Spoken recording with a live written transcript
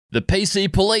The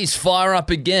PC police fire up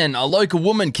again, a local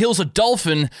woman kills a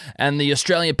dolphin, and the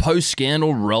Australia Post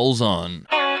scandal rolls on.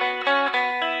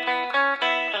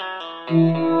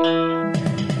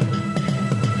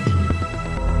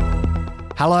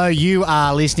 Hello, you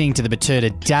are listening to the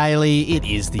Betoota Daily. It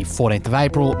is the 14th of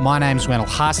April. My name's Wendell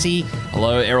Hussey.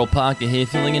 Hello, Errol Parker here,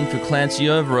 filling in for Clancy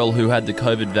Overall, who had the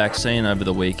COVID vaccine over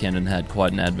the weekend and had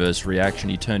quite an adverse reaction.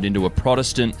 He turned into a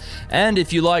Protestant. And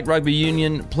if you like rugby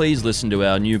union, please listen to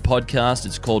our new podcast.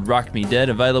 It's called Ruck Me Dead,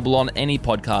 available on any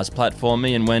podcast platform.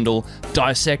 Me and Wendell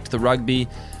dissect the rugby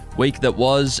week that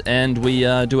was, and we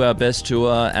do our best to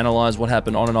analyse what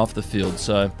happened on and off the field.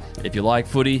 So if you like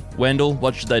footy, Wendell,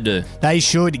 what should they do? They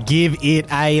should give it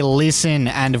a listen.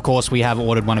 And of course, we have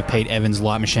ordered one of Pete Evans'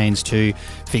 light machines to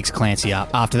fix Clancy up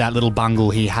after that little bungle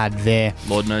he had there.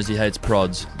 Lord knows he hates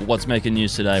prods. What's making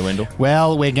news today, Wendell?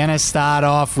 Well, we're going to start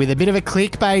off with a bit of a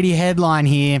clickbaity headline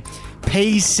here.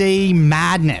 PC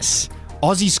madness.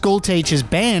 Aussie school teachers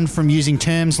banned from using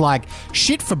terms like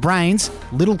shit for brains,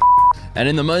 little. And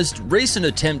in the most recent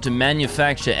attempt to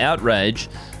manufacture outrage,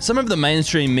 some of the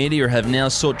mainstream media have now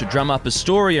sought to drum up a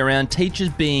story around teachers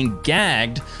being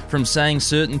gagged from saying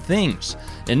certain things.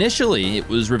 Initially, it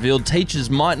was revealed teachers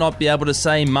might not be able to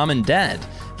say mum and dad,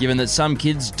 given that some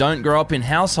kids don't grow up in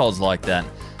households like that.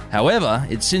 However,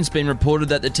 it's since been reported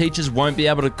that the teachers won't be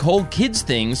able to call kids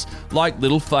things like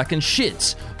little fucking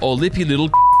shits or lippy little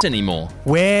anymore.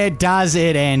 Where does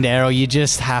it end, Errol? You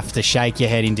just have to shake your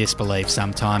head in disbelief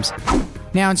sometimes.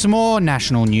 Now, in some more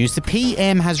national news, the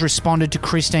PM has responded to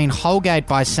Christine Holgate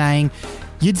by saying,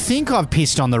 "You'd think I've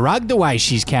pissed on the rug the way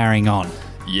she's carrying on."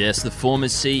 Yes, the former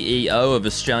CEO of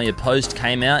Australia Post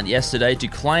came out yesterday to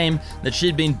claim that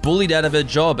she'd been bullied out of her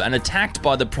job and attacked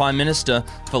by the Prime Minister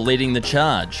for leading the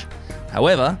charge.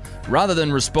 However, rather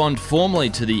than respond formally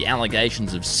to the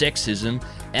allegations of sexism,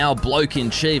 our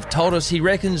bloke-in-chief told us he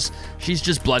reckons she's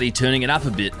just bloody turning it up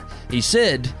a bit. He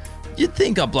said, "You'd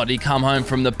think I bloody come home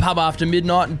from the pub after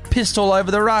midnight and pissed all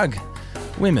over the rug."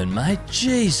 Women, mate,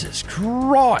 Jesus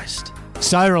Christ.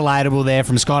 So relatable there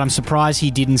from Scott. I'm surprised he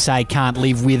didn't say can't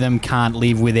live with him, can't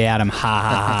live without him. Ha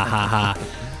ha ha ha ha.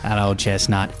 That old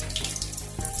chestnut.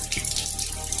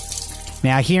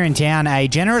 Now, here in town, a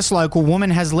generous local woman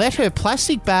has let her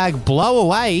plastic bag blow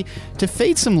away to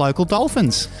feed some local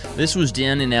dolphins. This was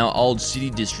down in our old city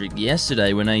district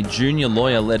yesterday when a junior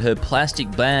lawyer let her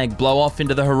plastic bag blow off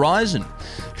into the horizon.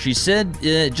 She said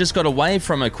it just got away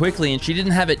from her quickly and she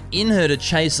didn't have it in her to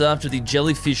chase after the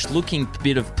jellyfish-looking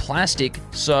bit of plastic,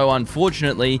 so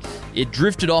unfortunately it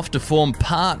drifted off to form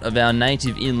part of our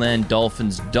native inland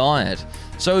dolphins' diet.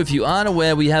 So if you aren't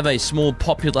aware, we have a small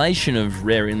population of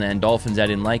rare inland dolphins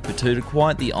out in Lake Betoota,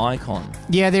 quite the icon.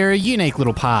 Yeah, they're a unique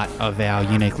little part of our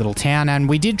unique little town, and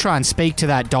we did try and speak to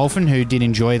that dolphin who did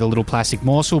enjoy the little plastic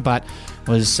morsel, but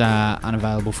was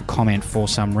unavailable for comment for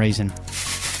some reason.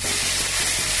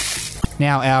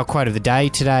 Now, our quote of the day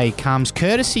today comes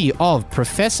courtesy of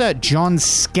Professor John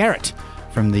Skerritt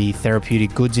from the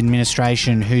Therapeutic Goods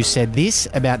Administration, who said this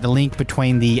about the link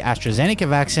between the AstraZeneca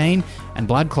vaccine and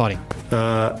blood clotting.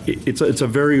 It's a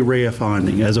very rare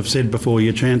finding. As I've said before,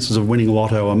 your chances of winning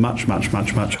lotto are much, much,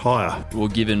 much, much higher. Well,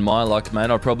 given my luck,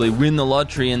 mate, I'll probably win the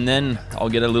lottery and then I'll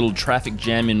get a little traffic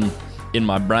jam in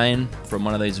my brain from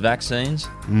one of these vaccines.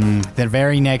 The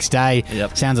very next day.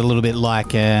 Yep. Sounds a little bit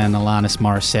like an Alanis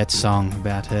Morissette song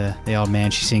about the old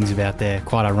man she sings about there.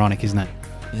 Quite ironic, isn't it?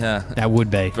 Yeah. That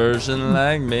would be. Version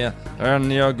like me,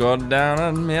 and you go down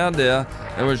on me, dear.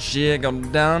 It was she go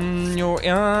down your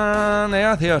in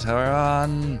the theater.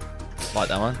 Like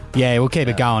that one? Yeah, we'll keep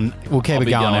it going. We'll keep it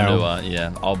going, Errol.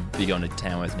 I'll be going to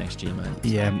Tamworth next year, mate.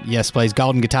 Yeah, yes, please.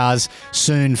 Golden Guitars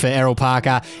soon for Errol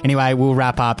Parker. Anyway, we'll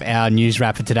wrap up our news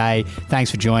wrap for today.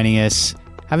 Thanks for joining us.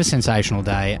 Have a sensational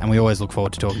day, and we always look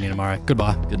forward to talking to you tomorrow.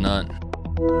 Goodbye. Good night.